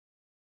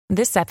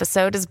This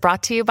episode is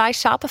brought to you by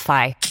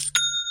Shopify.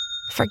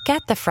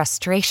 Forget the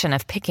frustration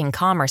of picking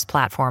commerce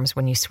platforms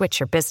when you switch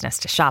your business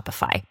to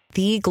Shopify,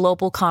 the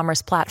global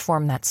commerce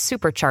platform that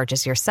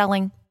supercharges your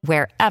selling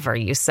wherever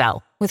you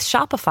sell. With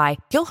Shopify,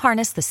 you'll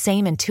harness the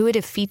same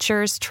intuitive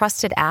features,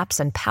 trusted apps,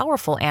 and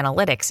powerful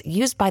analytics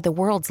used by the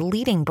world's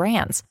leading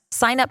brands.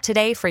 Sign up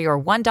today for your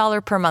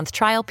 $1 per month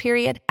trial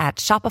period at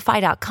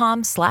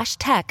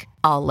shopify.com/tech,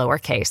 all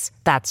lowercase.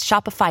 That's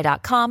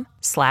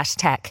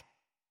shopify.com/tech.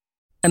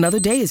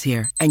 Another day is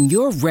here, and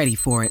you're ready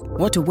for it.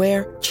 What to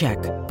wear? Check.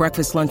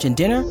 Breakfast, lunch, and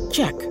dinner?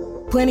 Check.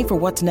 Planning for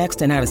what's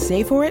next and how to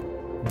save for it?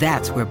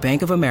 That's where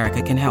Bank of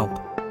America can help.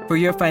 For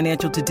your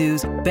financial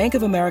to-dos, Bank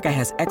of America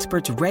has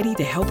experts ready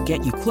to help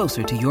get you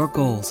closer to your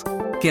goals.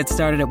 Get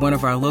started at one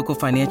of our local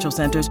financial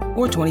centers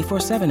or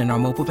 24/7 in our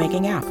mobile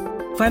banking app.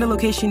 Find a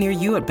location near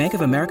you at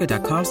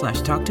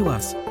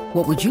bankofamerica.com/talktous.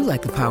 What would you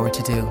like the power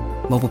to do?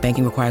 Mobile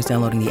banking requires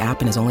downloading the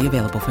app and is only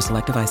available for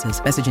select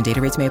devices. Message and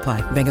data rates may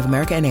apply. Bank of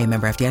America N.A.,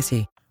 member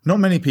FDIC. Not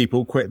many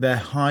people quit their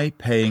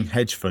high-paying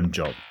hedge fund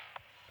job,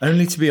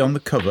 only to be on the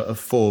cover of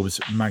Forbes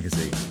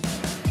magazine.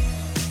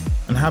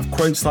 And have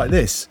quotes like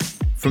this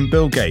from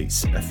Bill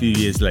Gates a few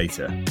years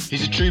later.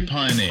 He's a true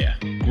pioneer,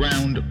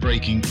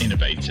 groundbreaking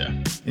innovator.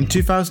 In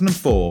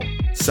 2004,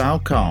 Sal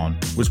Khan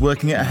was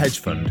working at a hedge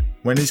fund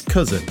when his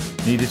cousin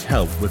needed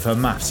help with her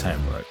maths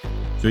homework.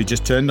 So he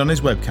just turned on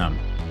his webcam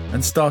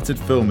and started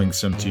filming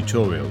some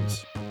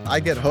tutorials. I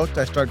get hooked.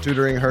 I start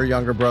tutoring her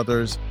younger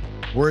brothers.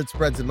 Word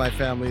spreads in my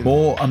family.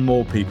 More and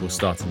more people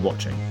started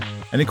watching,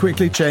 and it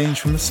quickly changed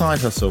from a side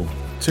hustle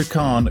to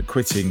Khan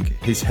quitting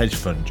his hedge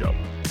fund job.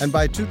 And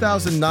by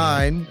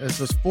 2009, this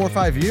was 4 or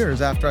 5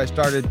 years after I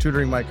started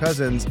tutoring my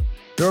cousins,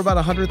 there were about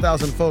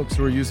 100,000 folks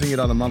who were using it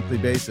on a monthly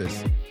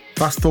basis.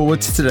 Fast forward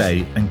to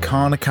today, and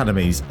Khan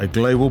Academy's a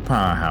global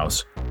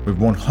powerhouse with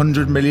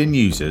 100 million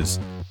users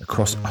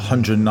across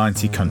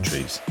 190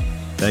 countries.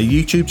 Their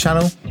YouTube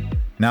channel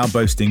now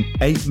boasting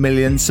 8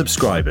 million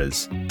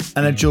subscribers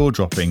and a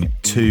jaw-dropping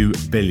 2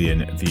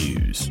 billion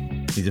views.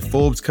 He's a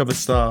Forbes cover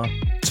star,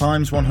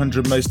 Times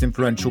 100 most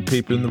influential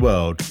people in the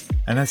world,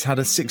 and has had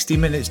a 60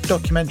 minutes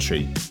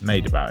documentary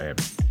made about him.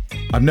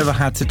 I've never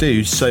had to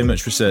do so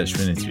much research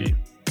for an interview.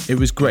 It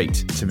was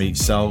great to meet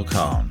Sal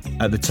Khan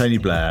at the Tony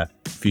Blair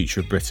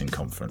Future of Britain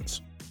conference.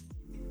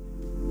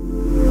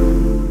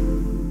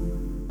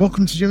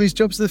 Welcome to Jimmy's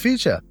Jobs of the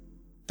Future.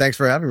 Thanks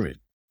for having me.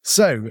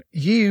 So,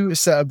 you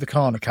set up the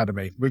Khan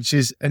Academy, which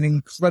is an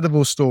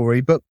incredible story,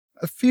 but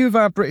a few of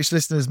our British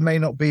listeners may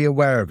not be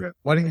aware of it.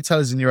 Why don't you tell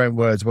us in your own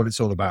words what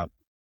it's all about?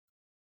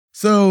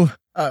 So,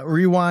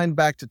 rewind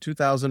back to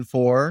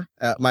 2004.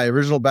 My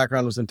original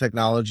background was in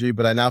technology,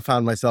 but I now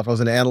found myself, I was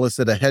an analyst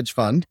at a hedge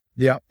fund.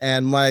 Yeah.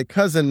 And my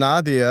cousin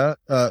Nadia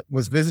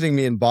was visiting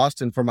me in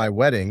Boston for my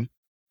wedding.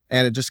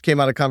 And it just came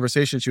out of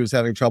conversation. She was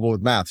having trouble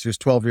with math. She was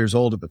 12 years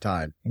old at the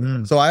time.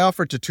 So I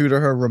offered to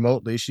tutor her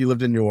remotely. She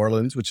lived in New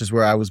Orleans, which is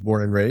where I was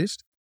born and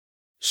raised.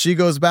 She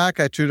goes back.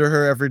 I tutor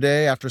her every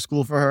day after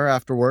school for her,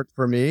 after work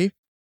for me.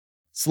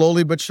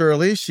 Slowly but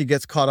surely, she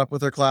gets caught up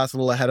with her class, a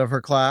little ahead of her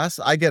class.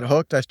 I get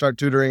hooked. I start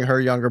tutoring her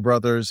younger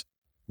brothers.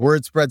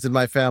 Word spreads in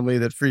my family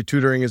that free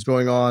tutoring is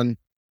going on.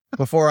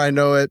 Before I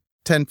know it,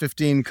 10,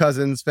 15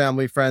 cousins,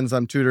 family, friends,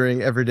 I'm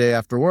tutoring every day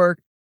after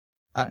work.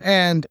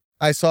 And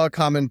I saw a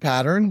common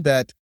pattern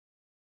that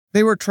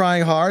they were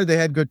trying hard. They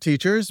had good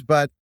teachers,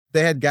 but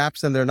they had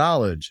gaps in their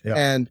knowledge. Yeah.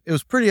 And it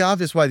was pretty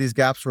obvious why these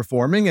gaps were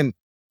forming. And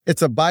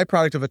it's a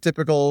byproduct of a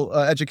typical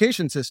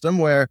education system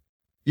where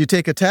you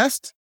take a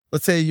test.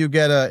 Let's say you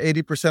get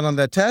 80% on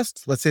that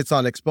test. Let's say it's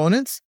on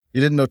exponents.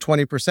 You didn't know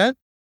 20%.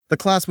 The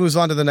class moves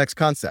on to the next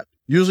concept.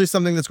 Usually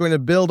something that's going to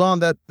build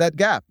on that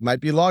gap. Might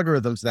be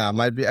logarithms now,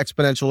 might be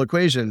exponential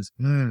equations.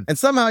 And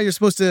somehow you're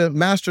supposed to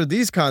master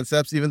these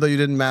concepts, even though you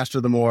didn't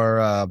master the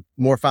more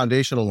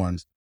foundational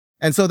ones.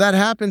 And so that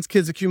happens.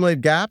 Kids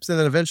accumulate gaps, and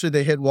then eventually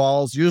they hit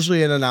walls,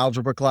 usually in an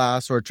algebra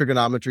class or a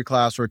trigonometry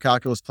class or a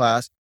calculus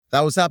class.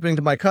 That was happening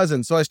to my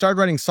cousins. So I started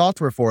writing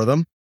software for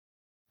them,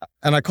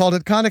 and I called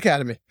it Khan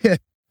Academy.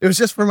 It was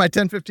just for my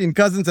 10, 15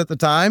 cousins at the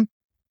time.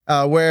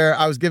 Where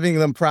I was giving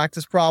them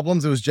practice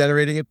problems. It was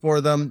generating it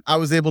for them. I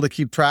was able to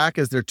keep track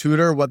as their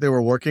tutor, what they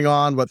were working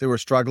on, what they were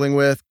struggling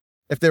with.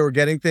 If they were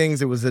getting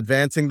things, it was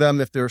advancing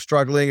them. If they were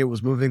struggling, it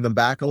was moving them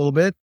back a little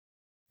bit.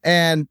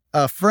 And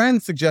a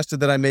friend suggested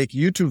that I make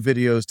YouTube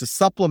videos to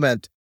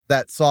supplement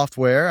that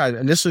software. I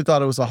initially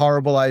thought it was a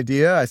horrible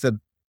idea. I said,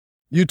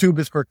 YouTube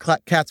is for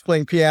cats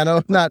playing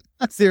piano, not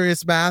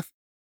serious math.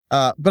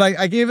 But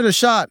I gave it a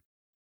shot.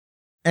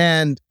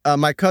 And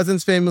my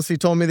cousins famously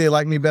told me they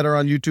like me better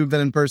on YouTube than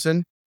in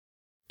person.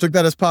 Took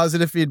that as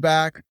positive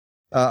feedback.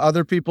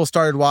 Other people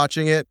started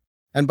watching it.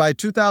 And by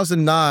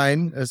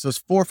 2009, this was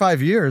 4 or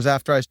 5 years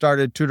after I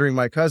started tutoring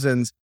my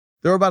cousins,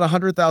 there were about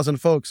 100,000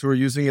 folks who were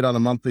using it on a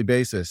monthly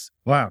basis.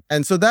 Wow.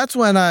 And so that's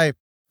when I,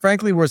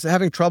 frankly, was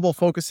having trouble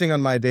focusing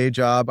on my day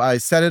job. I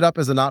set it up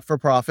as a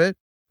not-for-profit,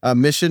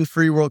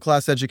 mission-free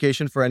world-class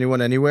education for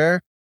anyone,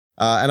 anywhere.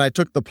 And I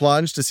took the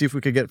plunge to see if we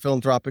could get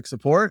philanthropic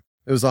support.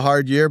 It was a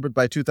hard year, but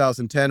by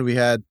 2010, we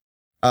had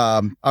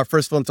our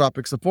first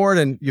philanthropic support.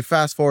 And you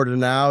fast forward to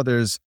now,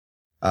 there's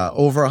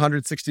over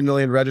 160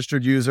 million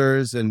registered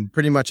users in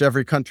pretty much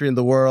every country in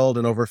the world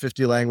and over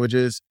 50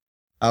 languages.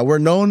 We're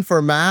known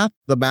for math,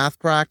 the math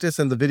practice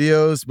and the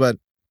videos, but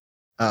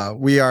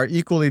we are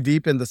equally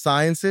deep in the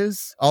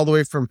sciences, all the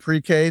way from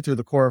pre-K through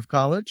the core of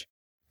college.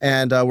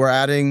 And we're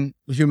adding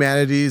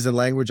humanities and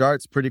language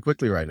arts pretty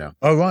quickly right now.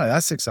 Oh, right.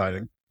 That's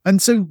exciting.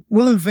 And so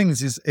one of the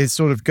things is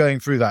sort of going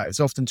through that. It's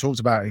often talked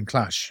about in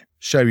Clash,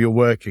 show your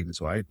workings,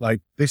 right?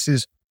 Like this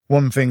is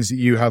one of the things that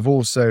you have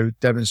also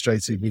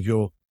demonstrated with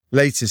your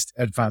latest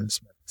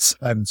advancements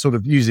and sort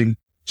of using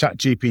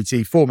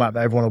ChatGPT format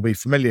that everyone will be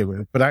familiar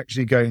with, but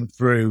actually going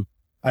through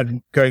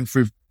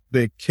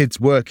the kids'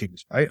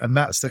 workings, right? And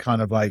that's the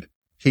kind of like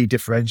key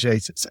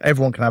differentiator. So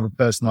everyone can have a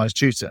personalized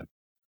tutor.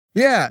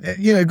 Yeah.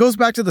 It goes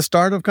back to the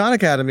start of Khan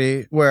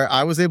Academy where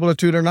I was able to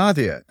tutor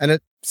Nadia and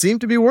it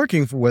seemed to be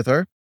working with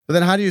her. But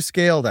then how do you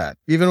scale that?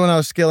 Even when I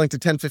was scaling to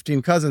 10,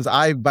 15 cousins,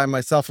 I by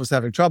myself was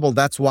having trouble.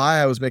 That's why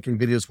I was making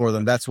videos for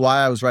them. That's why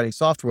I was writing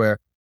software.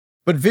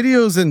 But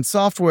videos and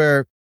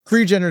software,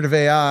 pre-generative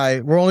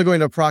AI, we're only going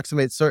to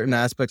approximate certain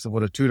aspects of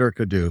what a tutor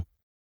could do.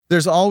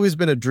 There's always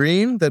been a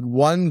dream that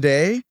one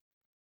day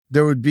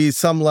there would be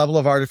some level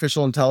of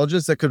artificial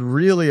intelligence that could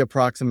really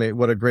approximate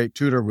what a great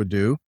tutor would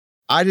do.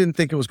 I didn't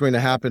think it was going to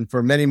happen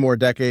for many more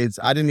decades.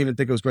 I didn't even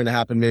think it was going to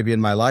happen maybe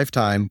in my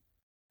lifetime.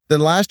 Then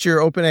last year,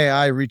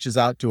 OpenAI reaches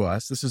out to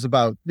us. This is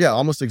about,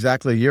 almost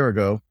exactly a year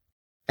ago.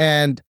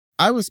 And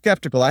I was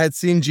skeptical. I had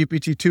seen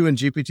GPT-2 and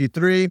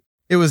GPT-3.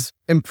 It was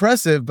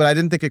impressive, but I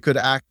didn't think it could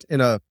act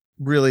in a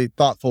really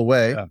thoughtful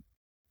way.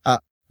 Yeah.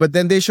 But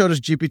then they showed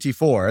us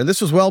GPT-4. And this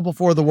was well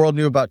before the world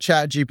knew about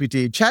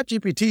ChatGPT.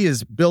 ChatGPT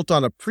is built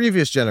on a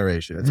previous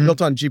generation. It's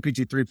built on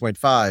GPT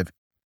 3.5.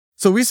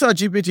 So we saw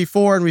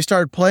GPT-4 and we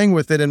started playing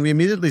with it. And we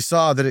immediately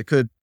saw that it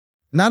could,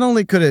 not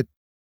only could it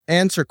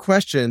answer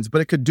questions,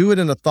 but it could do it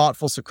in a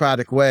thoughtful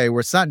Socratic way where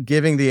it's not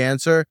giving the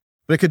answer,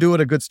 but it could do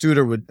what a good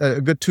tutor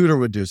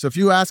would do. So if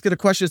you ask it a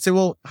question, say,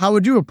 well, how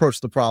would you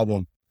approach the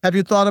problem? Have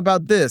you thought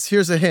about this?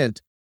 Here's a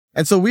hint.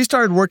 And so we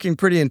started working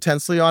pretty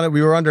intensely on it.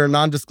 We were under a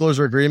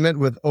non-disclosure agreement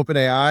with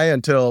OpenAI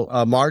until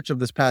March of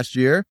this past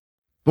year.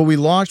 But we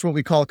launched what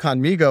we call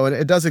Conmigo, and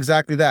it does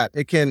exactly that.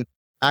 It can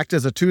act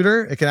as a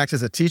tutor. It can act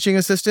as a teaching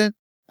assistant.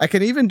 I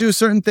can even do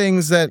certain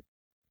things that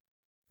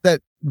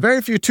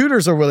very few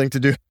tutors are willing to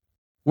do,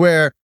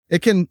 where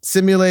it can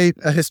simulate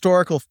a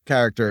historical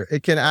character.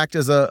 It can act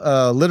as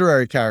a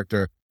literary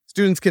character.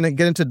 Students can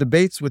get into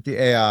debates with the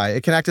AI.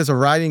 It can act as a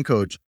writing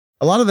coach.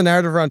 A lot of the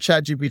narrative around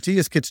ChatGPT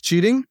is kids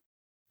cheating.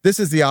 This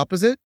is the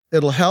opposite.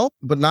 It'll help,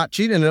 but not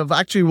cheat. And it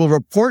actually will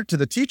report to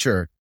the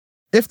teacher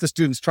if the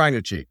student's trying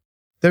to cheat.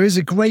 There is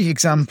a great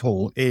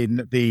example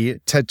in the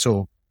TED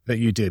Talk that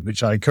you did,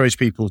 which I encourage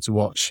people to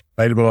watch,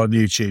 available on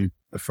YouTube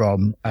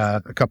from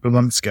a couple of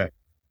months ago,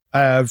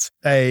 of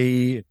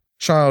a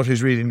child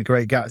who's reading The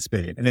Great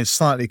Gatsby and is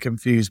slightly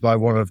confused by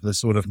one of the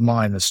sort of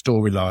minor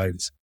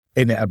storylines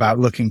in it about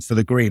looking for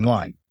the green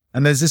light.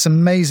 And there's this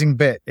amazing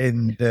bit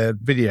in the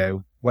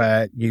video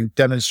where you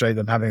demonstrate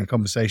them having a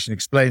conversation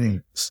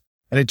explaining this.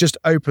 And it just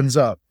opens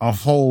up a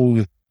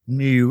whole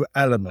new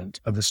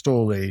element of the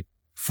story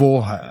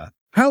for her.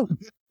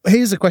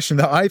 Here's a question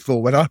that I thought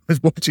when I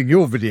was watching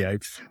your video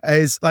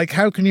is like,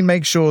 how can you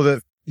make sure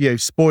that,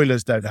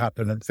 spoilers don't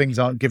happen and things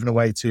aren't given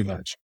away too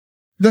much?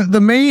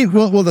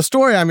 The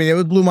story,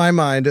 it blew my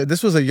mind.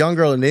 This was a young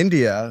girl in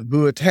India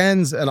who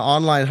attends an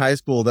online high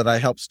school that I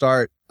helped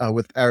start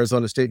with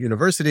Arizona State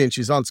University, and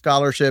she's on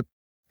scholarship.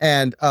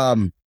 And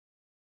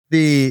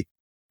the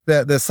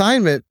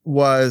assignment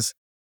was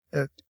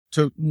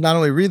to not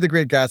only read The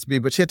Great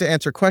Gatsby, but she had to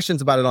answer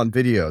questions about it on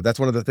video. That's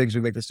one of the things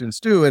we make the students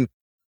do. And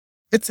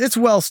it's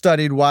well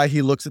studied why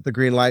he looks at the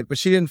green light, but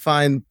she didn't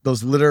find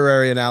those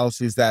literary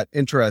analyses that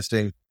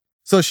interesting.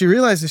 So she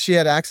realized that she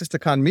had access to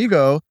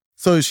Conmigo.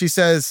 So she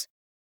says,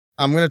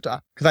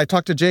 because I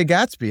talked to Jay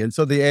Gatsby. And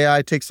so the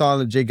AI takes on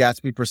the Jay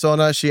Gatsby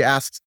persona. She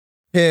asks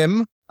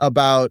him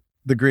about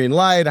the green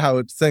light, how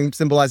it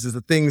symbolizes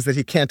the things that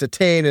he can't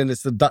attain. And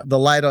it's the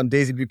light on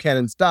Daisy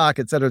Buchanan's dock,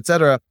 et cetera, et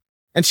cetera.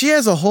 And she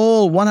has a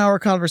whole 1 hour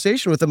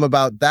conversation with him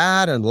about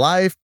that and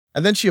life.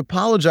 And then she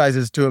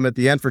apologizes to him at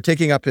the end for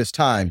taking up his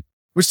time,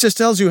 which just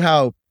tells you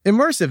how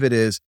immersive it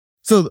is.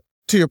 So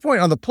to your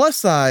point, on the plus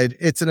side,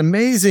 it's an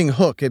amazing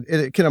hook.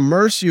 It can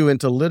immerse you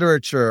into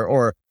literature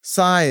or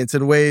science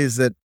in ways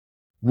that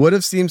would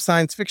have seemed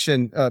science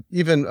fiction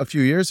even a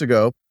few years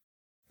ago.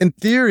 In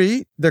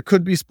theory, there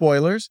could be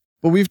spoilers,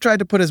 but we've tried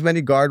to put as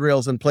many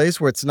guardrails in place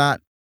where it's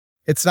not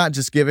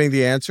just giving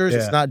the answers.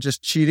 Yeah. It's not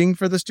just cheating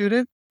for the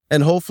student.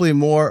 And hopefully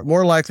more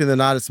likely than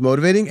not, it's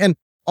motivating. And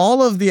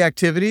all of the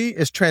activity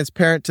is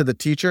transparent to the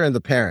teacher and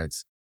the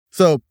parents.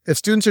 So if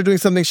students are doing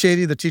something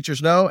shady, the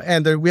teachers know.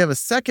 And we have a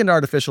second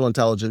artificial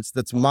intelligence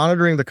that's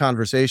monitoring the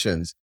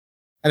conversations.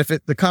 And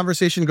if the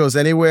conversation goes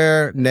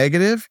anywhere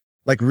negative,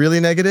 like really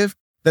negative,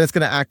 then it's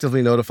going to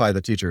actively notify the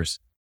teachers.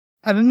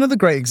 And another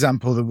great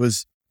example that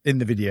was in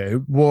the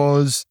video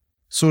was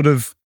sort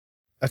of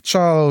a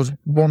child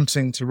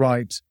wanting to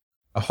write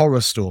a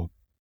horror story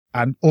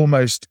and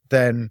almost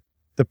then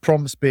the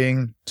prompts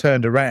being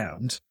turned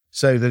around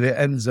so that it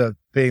ends up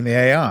being the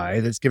AI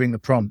that's giving the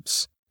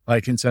prompts,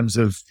 like in terms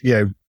of,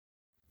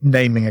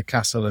 naming a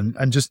castle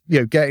and just,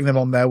 getting them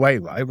on their way,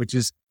 right? Which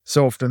is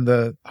so often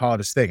the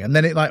hardest thing. And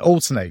then it like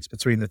alternates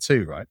between the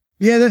two, right?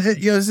 Yeah,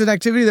 it's an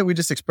activity that we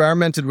just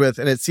experimented with,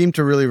 and it seemed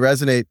to really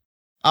resonate.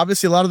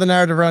 Obviously, a lot of the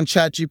narrative around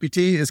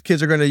ChatGPT is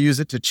kids are going to use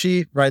it to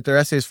cheat, write their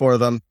essays for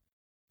them.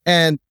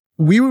 And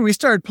we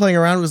started playing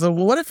around with, well,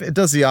 what if it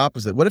does the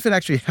opposite? What if it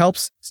actually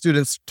helps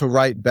students to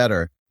write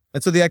better?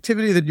 And so the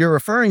activity that you're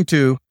referring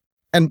to,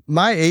 and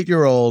my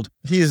 8-year-old,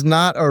 he is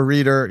not a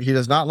reader. He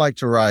does not like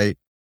to write.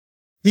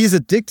 He's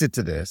addicted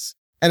to this.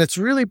 And it's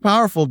really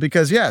powerful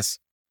because, yes,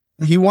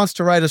 he wants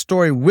to write a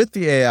story with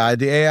the AI.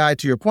 The AI,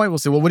 to your point, will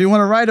say, well, what do you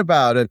want to write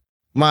about? And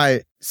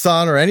my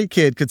son or any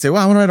kid could say,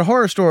 well, I want to write a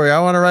horror story. I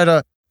want to write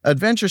a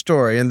adventure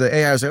story. And the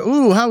AI will say,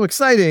 ooh, how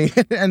exciting.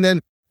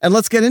 and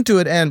let's get into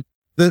it. And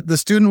the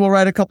student will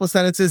write a couple of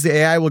sentences. The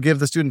AI will give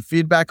the student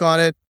feedback on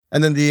it.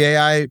 And then the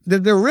AI,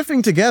 they're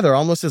riffing together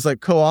almost as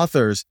like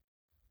co-authors.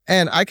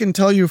 And I can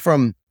tell you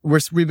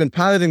we've been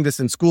piloting this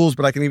in schools,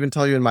 but I can even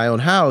tell you in my own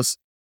house,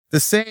 the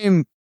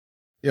same,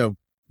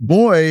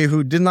 boy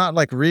who did not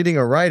like reading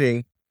or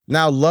writing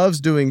now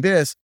loves doing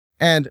this.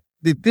 And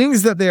the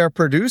things that they are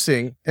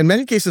producing in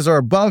many cases are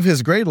above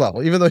his grade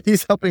level, even though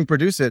he's helping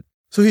produce it.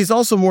 So he's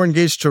also more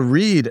engaged to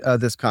read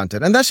this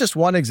content. And that's just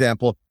one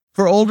example.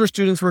 For older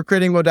students, we're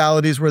creating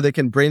modalities where they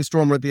can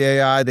brainstorm with the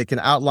AI. They can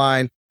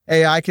outline.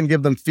 AI can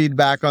give them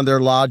feedback on their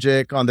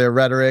logic, on their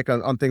rhetoric,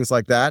 on things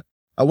like that.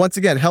 Once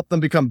again, help them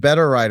become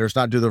better writers,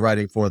 not do the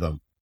writing for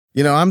them.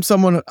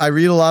 I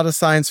read a lot of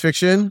science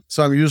fiction.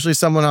 So I'm usually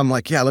someone I'm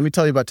like, yeah, let me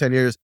tell you about 10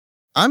 years.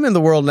 I'm in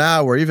the world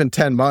now where even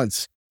 10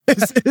 months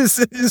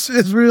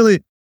is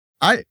really,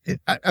 I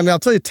mean, I'll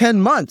tell you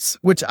 10 months,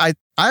 which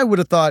I would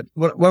have thought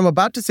what I'm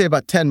about to say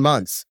about 10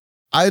 months,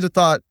 I'd have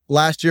thought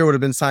last year would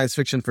have been science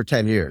fiction for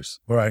 10 years.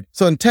 Right.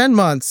 So in 10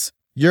 months,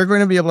 you're going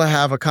to be able to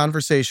have a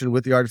conversation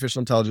with the artificial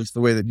intelligence the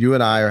way that you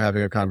and I are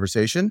having a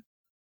conversation.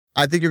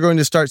 I think you're going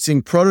to start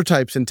seeing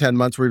prototypes in 10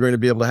 months where you're going to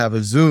be able to have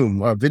a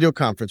Zoom or a video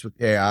conference with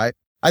AI.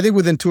 I think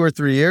within 2 or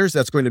 3 years,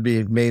 that's going to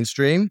be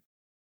mainstream.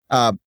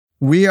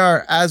 We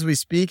are, as we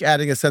speak,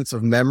 adding a sense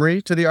of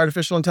memory to the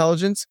artificial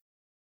intelligence.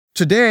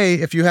 Today,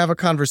 if you have a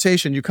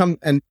conversation, you come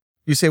and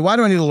you say, why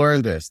do I need to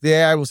learn this? The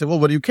AI will say, well,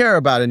 what do you care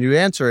about? And you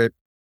answer it.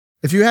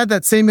 If you had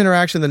that same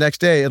interaction the next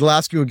day, it'll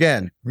ask you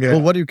again,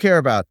 well, what do you care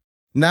about?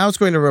 Now it's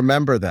going to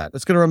remember that.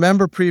 It's going to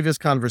remember previous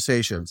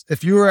conversations.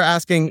 If you were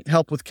asking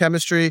help with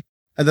chemistry,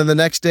 and then the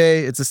next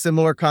day it's a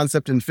similar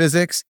concept in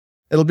physics,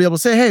 it'll be able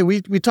to say, hey,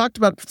 we talked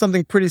about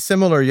something pretty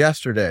similar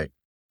yesterday.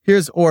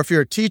 Or if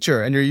you're a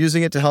teacher and you're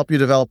using it to help you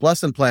develop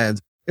lesson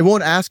plans, it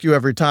won't ask you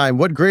every time,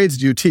 what grades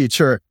do you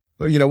teach? Or,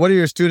 what are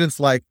your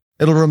students like?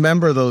 It'll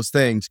remember those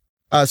things.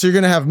 So you're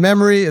going to have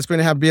memory. It's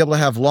going to be able to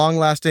have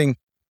long-lasting,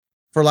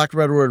 for lack of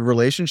a better word,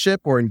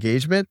 relationship or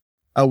engagement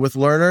with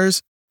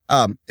learners.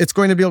 It's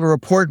going to be able to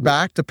report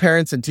back to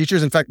parents and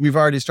teachers. In fact, we've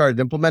already started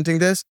implementing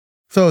this.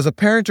 So as a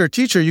parent or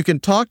teacher, you can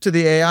talk to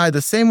the AI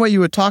the same way you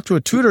would talk to a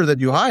tutor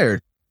that you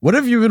hired. What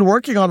have you been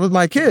working on with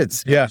my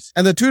kids? Yes.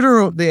 And the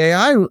tutor, the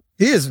AI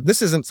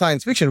this isn't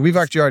science fiction. We've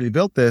actually already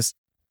built this.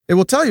 It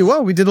will tell you,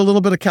 well, we did a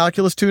little bit of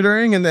calculus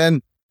tutoring and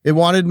then it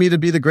wanted me to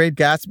be the great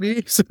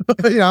Gatsby. So,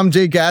 I'm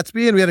Jay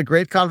Gatsby and we had a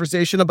great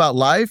conversation about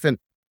life. And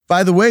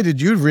by the way,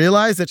 did you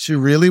realize that she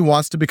really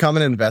wants to become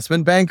an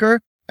investment banker?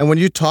 And when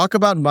you talk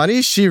about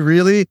money, she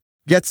really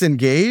gets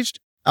engaged.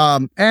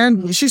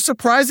 And she's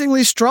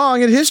surprisingly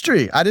strong in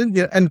history.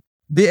 And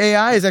the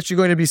AI is actually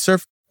going to be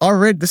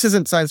already, this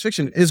isn't science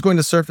fiction, is going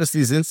to surface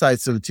these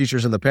insights to the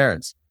teachers and the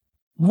parents.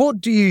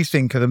 What do you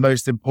think are the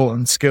most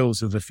important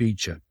skills of the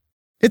future?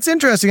 It's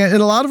interesting.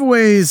 In a lot of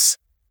ways,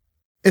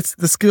 it's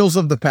the skills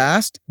of the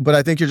past, but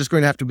I think you're just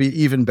going to have to be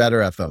even better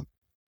at them.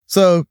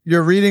 So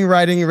your reading,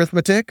 writing,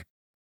 arithmetic,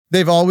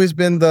 they've always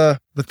been the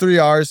 3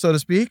 R's, so to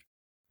speak.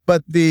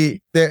 But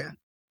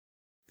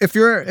if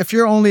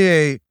you're only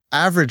a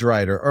average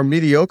writer or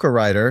mediocre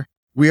writer,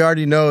 we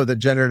already know that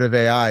generative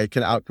AI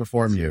can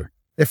outperform you.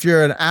 If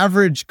you're an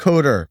average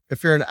coder,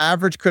 if you're an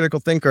average critical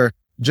thinker,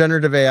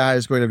 generative AI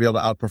is going to be able to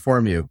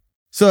outperform you.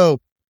 So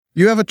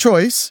you have a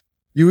choice.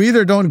 You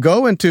either don't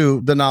go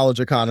into the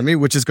knowledge economy,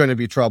 which is going to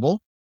be trouble,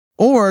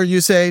 or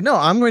you say, no,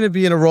 I'm going to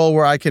be in a role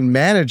where I can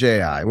manage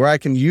AI, where I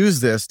can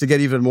use this to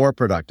get even more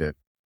productive.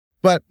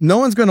 But no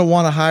one's going to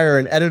want to hire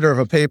an editor of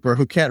a paper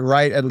who can't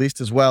write at least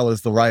as well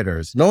as the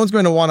writers. No one's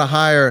going to want to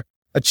hire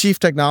a chief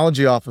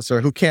technology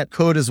officer who can't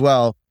code as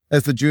well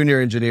as the junior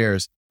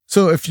engineers.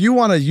 So if you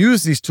want to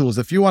use these tools,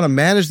 if you want to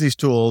manage these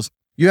tools,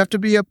 you have to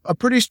be a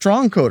pretty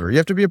strong coder. You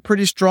have to be a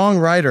pretty strong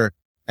writer.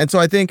 And so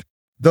I think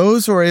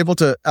those who are able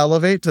to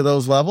elevate to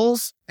those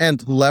levels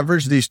and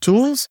leverage these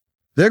tools,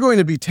 they're going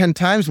to be 10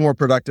 times more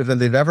productive than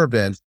they've ever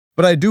been.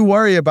 But I do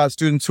worry about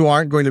students who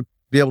aren't going to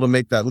be able to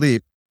make that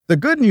leap. The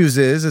good news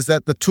is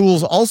that the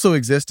tools also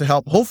exist to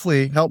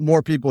hopefully help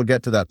more people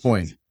get to that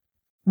point.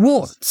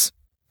 What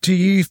do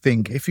you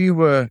think, if you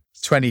were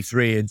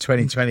 23 in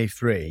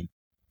 2023,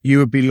 you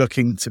would be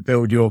looking to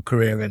build your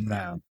career in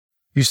now?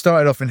 You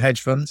started off in hedge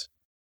funds.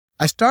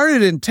 I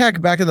started in tech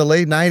back in the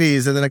late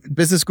 90s, and then at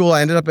business school,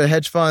 I ended up at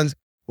hedge funds.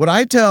 What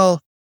I tell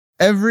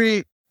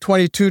every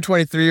 22,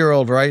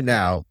 23-year-old right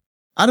now,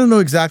 I don't know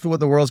exactly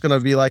what the world's going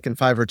to be like in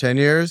 5 or 10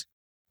 years.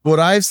 What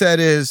I've said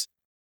is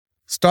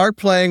start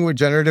playing with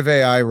generative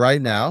AI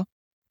right now.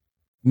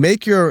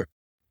 Make a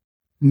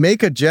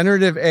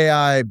generative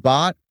AI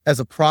bot as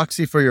a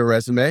proxy for your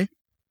resume.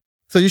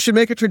 So you should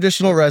make a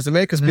traditional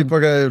resume because people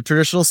are going to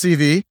traditional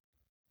CV,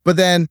 but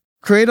then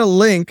create a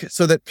link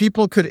so that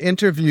people could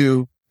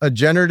interview a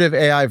generative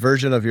AI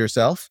version of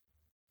yourself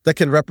that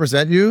can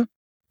represent you.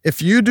 If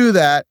you do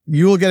that,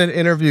 you will get an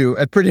interview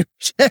at pretty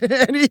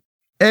much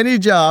any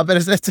job, and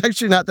it's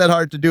actually not that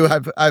hard to do.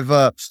 I've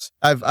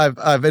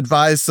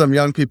advised some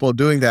young people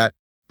doing that.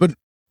 But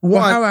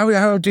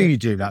how do you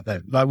do that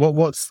then? Like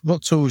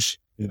what tools?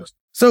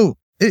 So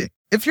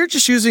if you're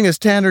just using a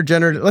standard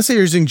generative, let's say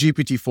you're using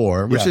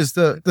GPT-4, which is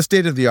the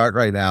state of the art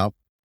right now,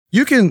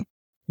 you can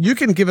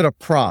give it a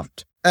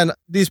prompt, and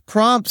these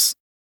prompts,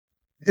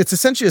 it's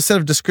essentially a set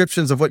of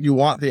descriptions of what you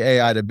want the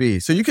AI to be.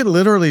 So you can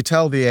literally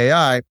tell the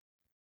AI,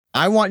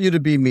 I want you to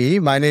be me.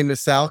 My name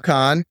is Sal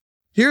Khan.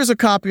 Here's a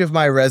copy of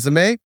my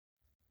resume.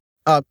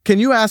 Can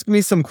you ask me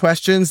some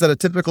questions that a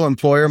typical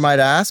employer might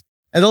ask?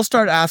 And they'll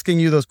start asking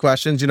you those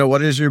questions.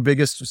 What is your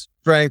biggest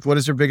strength? What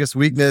is your biggest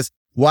weakness?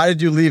 Why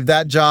did you leave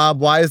that job?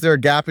 Why is there a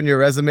gap in your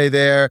resume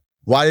there?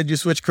 Why did you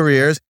switch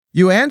careers?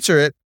 You answer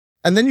it,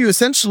 and then you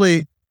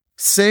essentially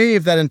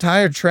save that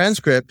entire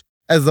transcript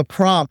as the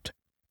prompt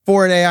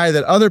for an AI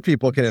that other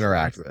people can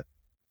interact with.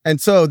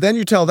 And so then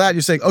you tell that,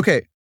 you say,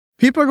 okay,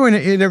 people are going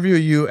to interview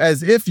you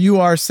as if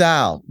you are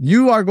Sal.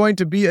 You are going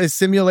to be a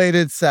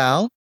simulated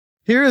Sal.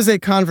 Here is a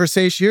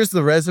conversation. Here's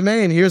the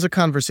resume, and here's a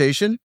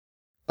conversation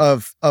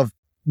of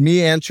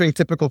me answering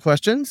typical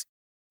questions.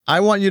 I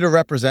want you to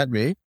represent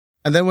me.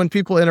 And then when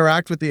people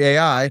interact with the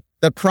AI,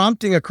 the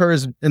prompting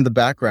occurs in the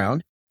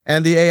background,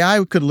 and the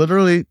AI could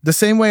literally, the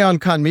same way on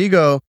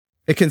Conmigo,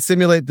 it can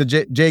simulate the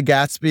Jay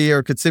Gatsby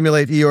or could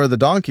simulate Eeyore the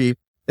donkey.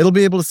 It'll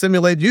be able to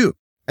simulate you.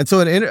 And so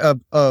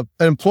an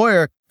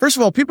employer, first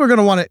of all, people are going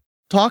to want to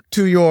talk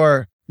to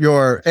your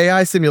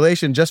AI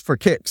simulation just for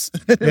kicks.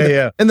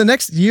 Yeah. And the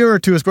next year or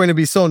two is going to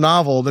be so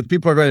novel that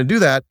people are going to do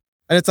that.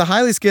 And it's a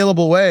highly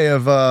scalable way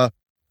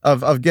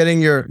of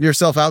getting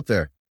yourself out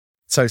there.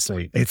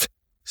 Totally. It's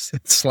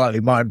slightly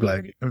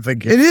mind-blowing. I'm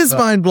thinking it is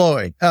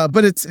mind-blowing,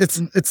 but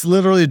it's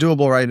literally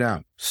doable right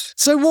now.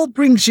 So what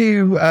brings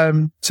you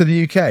to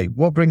the UK?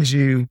 What brings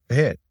you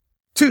here?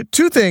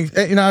 Two things.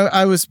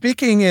 I was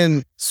speaking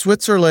in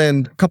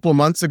Switzerland a couple of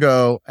months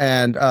ago,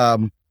 and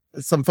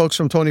some folks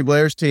from Tony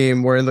Blair's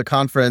team were in the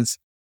conference,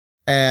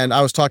 and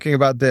I was talking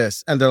about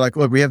this, and they're like,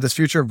 look, we have this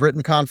Future of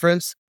Britain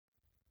conference.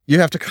 You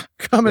have to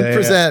come and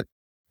present.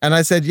 Yeah. And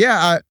I said,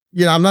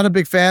 I'm not a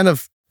big fan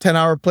of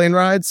 10-hour plane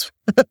rides,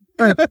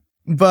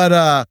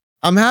 but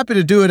I'm happy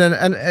to do it.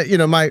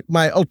 And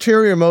my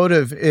ulterior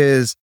motive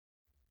is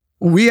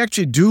we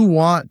actually do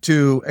want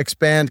to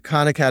expand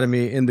Khan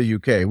Academy in the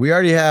UK. We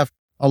already have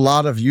a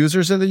lot of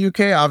users in the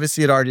UK.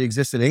 Obviously, it already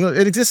exists in English.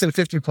 It exists in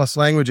 50 plus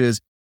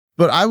languages,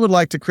 but I would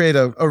like to create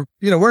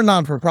we're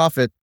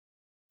non-for-profit.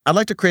 I'd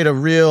like to create a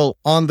real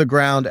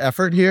on-the-ground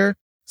effort here.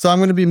 So I'm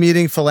going to be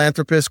meeting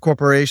philanthropists,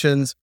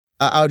 corporations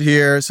out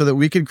here so that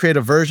we can create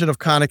a version of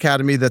Khan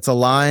Academy that's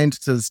aligned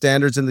to the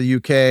standards in the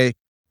UK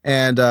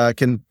and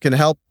can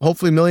help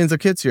hopefully millions of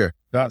kids here.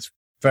 That's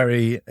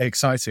very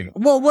exciting.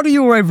 Well, what are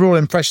your overall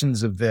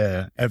impressions of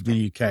the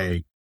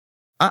UK?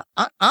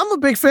 I'm a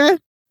big fan.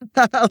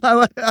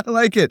 I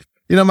like it.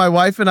 My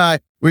wife and I,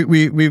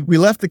 we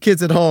left the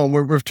kids at home.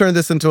 We've turned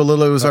this into it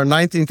was our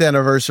 19th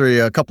anniversary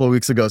a couple of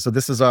weeks ago. So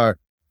this is our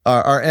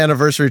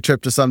anniversary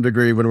trip to some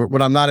degree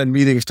when I'm not in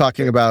meetings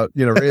talking about,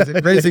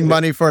 raising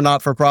money for a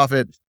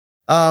not-for-profit.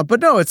 But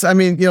no,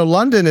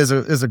 London is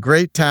a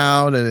great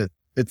town, and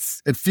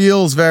it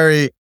feels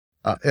very,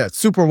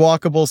 super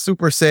walkable,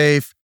 super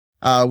safe.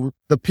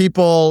 The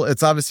people,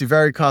 it's obviously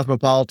very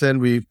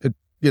cosmopolitan.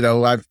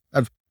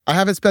 I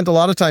haven't spent a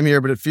lot of time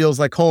here, but it feels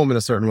like home in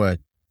a certain way.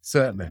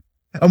 Certainly.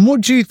 And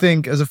what do you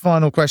think, as a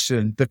final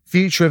question, the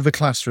future of the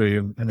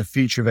classroom and the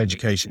future of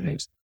education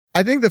is?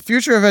 I think the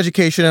future of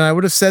education, and I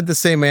would have said the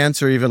same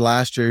answer even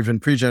last year, even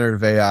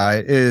pre-generative AI,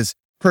 is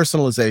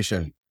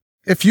personalization.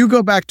 If you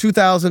go back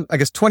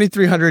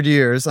 2,300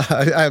 years,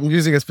 I'm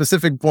using a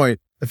specific point.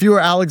 If you were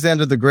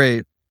Alexander the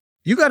Great,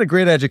 you got a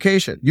great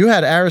education. You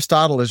had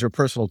Aristotle as your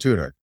personal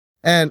tutor.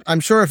 And I'm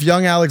sure if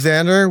young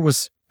Alexander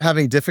was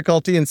having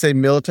difficulty in, say,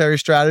 military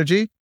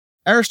strategy,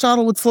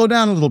 Aristotle would slow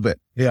down a little bit.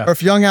 Yeah. Or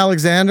if young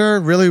Alexander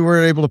really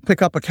were able to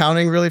pick up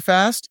accounting really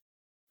fast,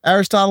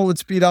 Aristotle would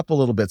speed up a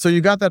little bit. So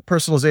you got that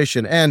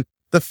personalization. And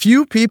the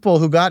few people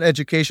who got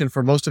education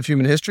for most of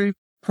human history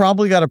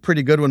probably got a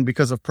pretty good one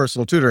because of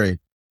personal tutoring.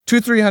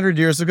 200-300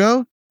 years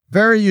ago,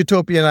 very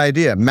utopian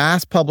idea,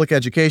 mass public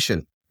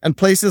education. And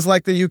places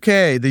like the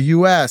UK, the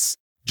US,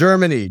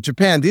 Germany,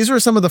 Japan, these were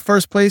some of the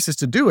first places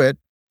to do it.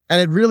 And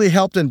it really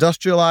helped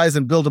industrialize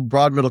and build a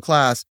broad middle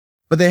class.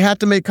 But they had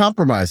to make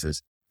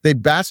compromises. They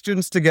batch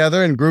students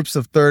together in groups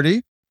of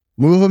 30,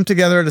 move them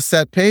together at a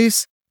set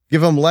pace,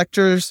 give them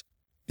lectures,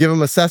 give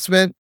them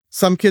assessment.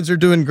 Some kids are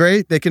doing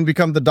great. They can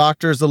become the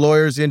doctors, the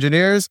lawyers, the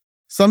engineers.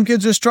 Some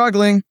kids are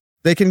struggling.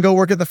 They can go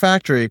work at the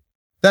factory.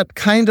 That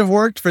kind of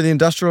worked for the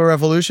Industrial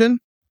Revolution,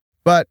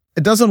 but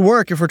it doesn't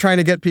work if we're trying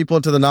to get people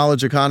into the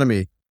knowledge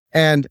economy.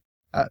 And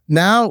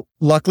now,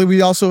 luckily,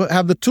 we also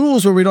have the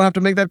tools where we don't have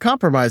to make that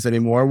compromise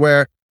anymore,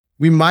 where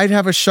we might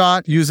have a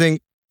shot using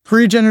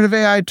pre-generative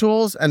AI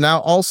tools and now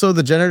also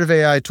the generative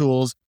AI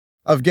tools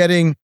of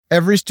getting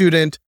every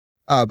student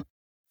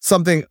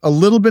something a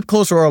little bit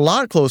closer or a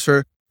lot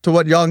closer to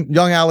what young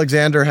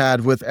Alexander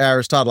had with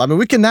Aristotle. I mean,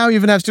 we can now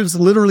even have students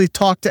literally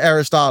talk to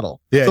Aristotle.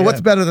 So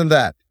what's better than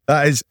that?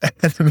 That is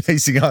an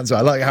amazing answer.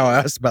 I like how I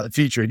asked about the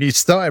future. And you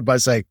started by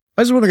saying,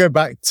 I just want to go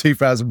back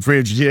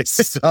 2,300 years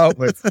to start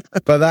with.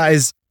 But that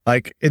is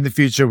like, in the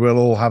future, we'll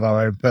all have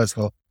our own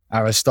personal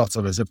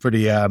Aristotle. Is a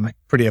pretty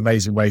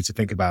amazing way to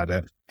think about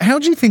it. How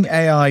do you think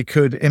AI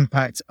could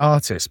impact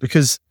artists?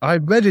 Because I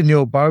read in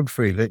your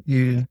biography that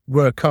you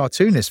were a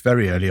cartoonist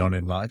very early on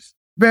in life.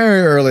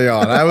 Very early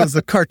on. I was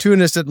the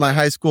cartoonist at my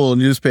high school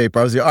newspaper.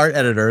 I was the art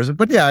editor.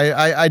 But yeah,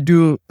 I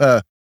do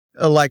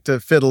like to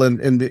fiddle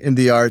in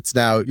the arts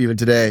now, even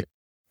today.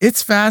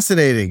 It's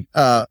fascinating.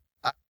 The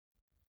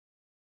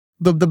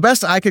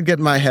best I could get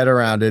my head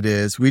around it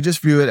is we just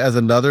view it as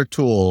another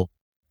tool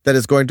that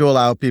is going to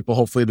allow people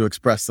hopefully to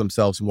express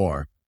themselves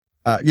more.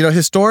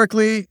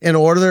 Historically, in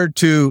order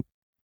to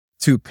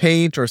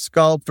paint or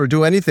sculpt or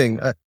do anything,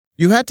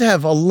 you had to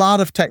have a lot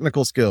of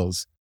technical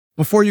skills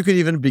before you could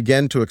even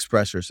begin to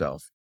express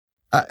yourself.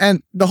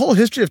 And the whole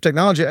history of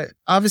technology,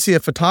 obviously a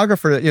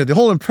photographer, the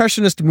whole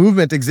impressionist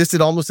movement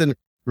existed almost in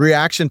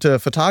reaction to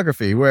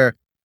photography, where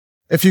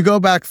if you go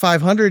back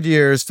 500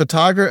 years,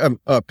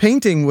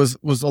 painting was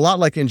a lot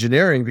like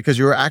engineering because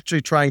you were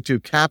actually trying to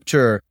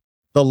capture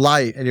the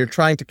light and you're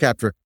trying to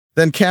capture.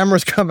 Then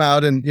cameras come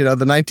out in, the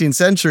 19th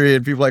century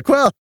and people are like,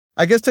 well,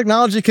 I guess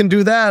technology can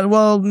do that.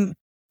 Well,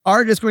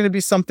 art is going to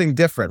be something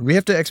different. We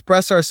have to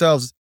express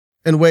ourselves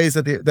in ways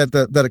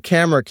that a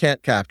camera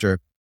can't capture.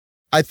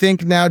 I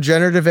think now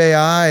generative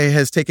AI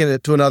has taken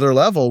it to another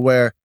level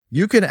where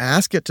you can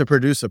ask it to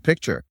produce a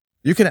picture.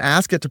 You can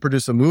ask it to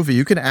produce a movie.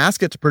 You can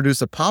ask it to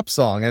produce a pop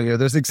song. And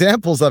there's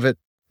examples of it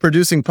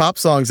producing pop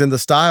songs in the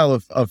style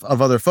of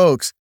other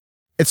folks.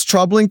 It's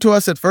troubling to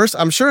us at first.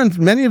 I'm sure in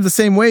many of the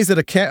same ways that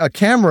a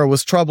camera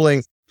was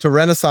troubling to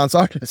Renaissance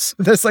artists.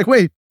 That's like,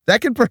 wait,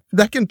 that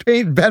can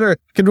paint better,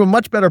 can do a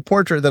much better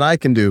portrait than I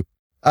can do.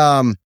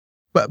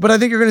 But I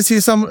think you're going to see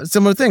some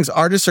similar things.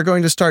 Artists are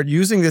going to start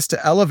using this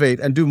to elevate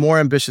and do more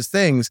ambitious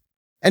things.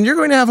 And you're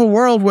going to have a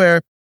world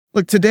where,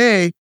 look,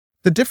 today,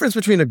 the difference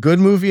between a good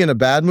movie and a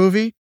bad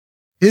movie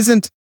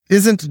isn't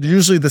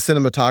usually the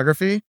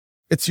cinematography.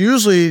 It's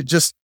usually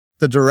just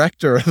the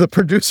director, or the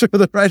producer, or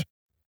the writer.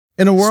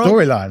 In a world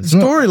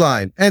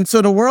storyline. And so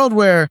in a world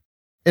where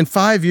in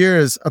 5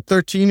 years, a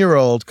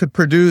 13-year-old could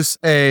produce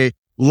a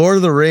Lord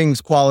of the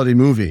Rings quality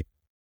movie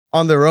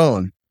on their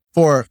own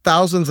for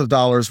thousands of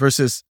dollars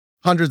versus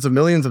hundreds of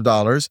millions of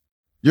dollars,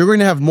 you're going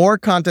to have more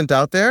content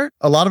out there.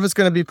 A lot of it's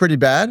going to be pretty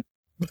bad,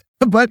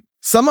 but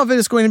some of it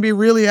is going to be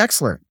really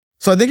excellent.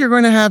 So I think you're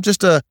going to have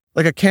just a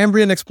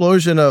Cambrian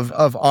explosion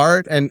of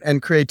art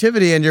and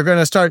creativity. And you're going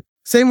to start,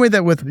 same way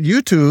that with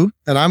YouTube,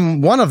 and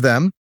I'm one of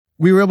them,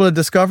 we were able to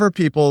discover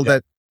people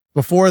that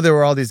before there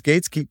were all these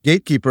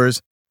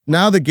gatekeepers.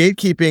 Now the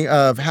gatekeeping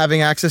of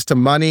having access to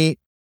money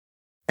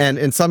and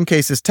in some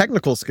cases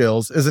technical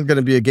skills isn't going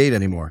to be a gate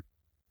anymore.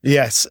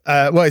 Yes.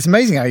 Well, it's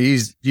amazing how you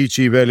used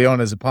YouTube early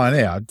on as a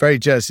pioneer. I'm very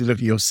jealous to look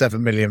at your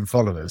 7 million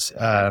followers.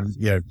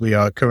 We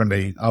are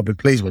currently, I'll be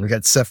pleased when we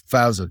get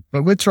 7,000,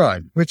 but we're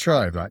trying,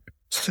 right?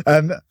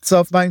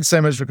 So thanks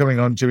so much for coming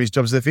on Jimmy's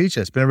Jobs of the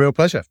Future. It's been a real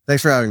pleasure.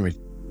 Thanks for having me.